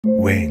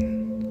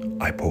When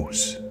I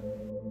pause,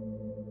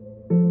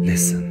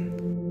 listen,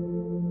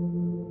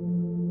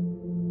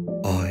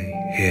 I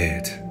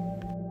heard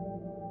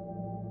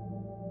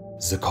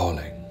the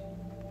calling,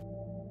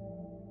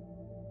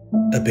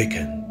 a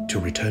beacon to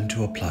return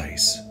to a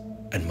place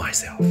and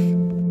myself.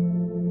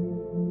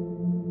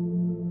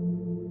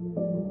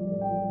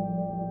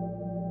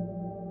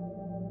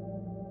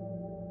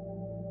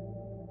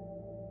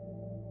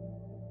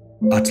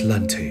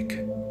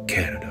 Atlantic,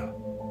 Canada.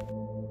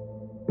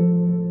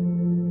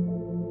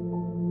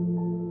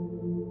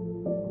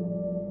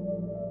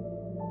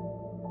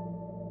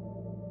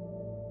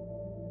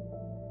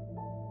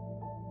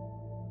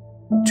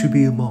 To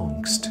be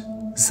amongst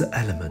the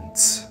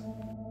elements,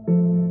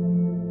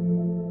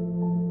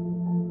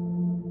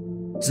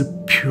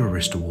 the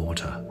purest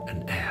water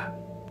and air,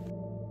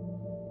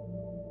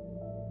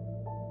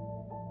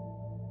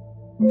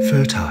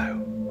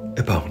 fertile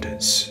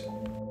abundance,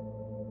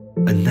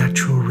 a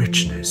natural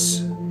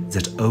richness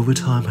that over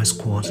time has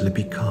quietly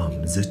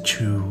become the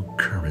true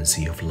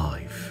currency of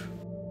life.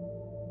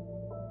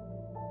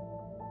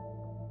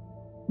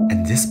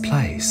 And this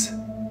place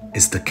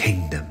is the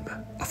kingdom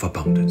of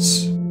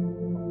abundance,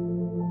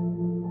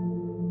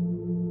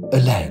 a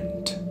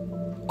land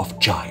of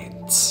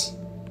giants.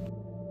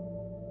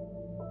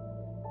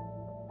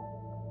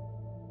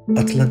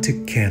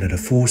 Atlantic Canada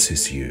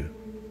forces you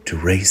to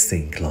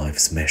rethink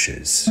life's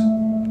measures.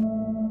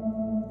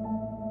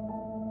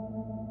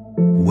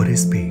 What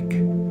is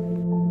big?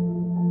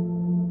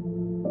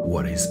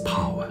 What is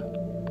power?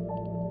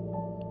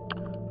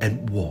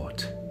 And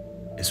what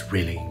is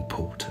really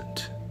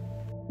important?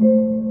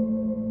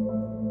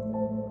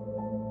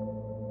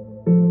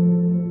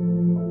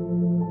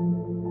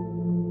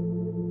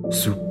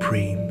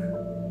 Supreme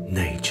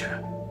nature.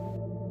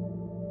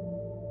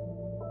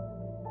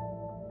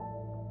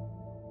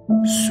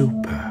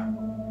 Super